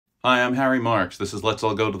Hi, I'm Harry Marks. This is Let's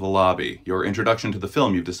All Go to the Lobby, your introduction to the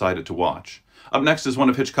film you've decided to watch. Up next is one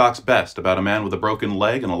of Hitchcock's best, about a man with a broken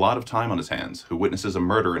leg and a lot of time on his hands, who witnesses a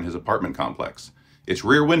murder in his apartment complex. It's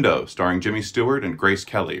Rear Window, starring Jimmy Stewart and Grace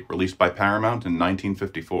Kelly, released by Paramount in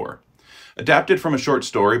 1954. Adapted from a short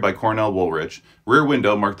story by Cornell Woolrich, Rear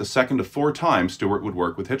Window marked the second of 4 times Stewart would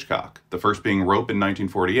work with Hitchcock, the first being Rope in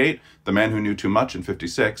 1948, The Man Who Knew Too Much in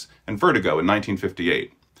 '56, and Vertigo in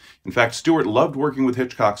 1958. In fact, Stewart loved working with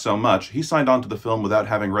Hitchcock so much, he signed on to the film without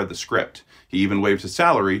having read the script. He even waived his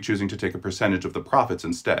salary, choosing to take a percentage of the profits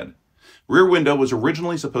instead. Rear Window was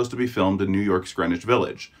originally supposed to be filmed in New York's Greenwich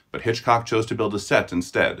Village, but Hitchcock chose to build a set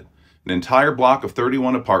instead. An entire block of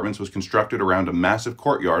 31 apartments was constructed around a massive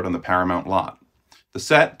courtyard on the Paramount lot. The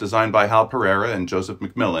set, designed by Hal Pereira and Joseph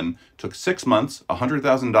McMillan, took 6 months,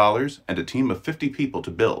 $100,000, and a team of 50 people to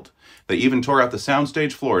build. They even tore out the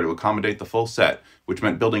soundstage floor to accommodate the full set, which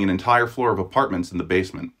meant building an entire floor of apartments in the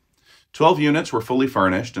basement. 12 units were fully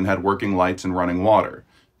furnished and had working lights and running water.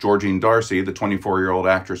 Georgine Darcy, the 24-year-old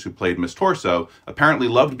actress who played Miss Torso, apparently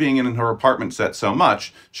loved being in her apartment set so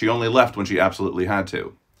much, she only left when she absolutely had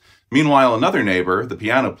to. Meanwhile, another neighbor, the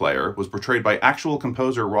piano player, was portrayed by actual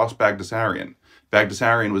composer Ross Bagdasarian.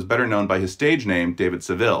 Bagdasarian was better known by his stage name, David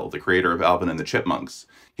Seville, the creator of Alvin and the Chipmunks.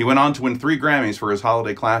 He went on to win 3 Grammys for his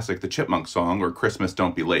holiday classic, The Chipmunk Song, or Christmas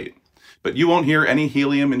Don't Be Late. But you won't hear any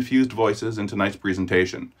helium-infused voices in tonight's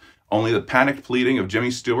presentation. Only the panicked pleading of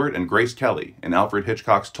Jimmy Stewart and Grace Kelly in Alfred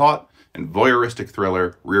Hitchcock's taut and voyeuristic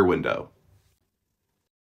thriller, Rear Window.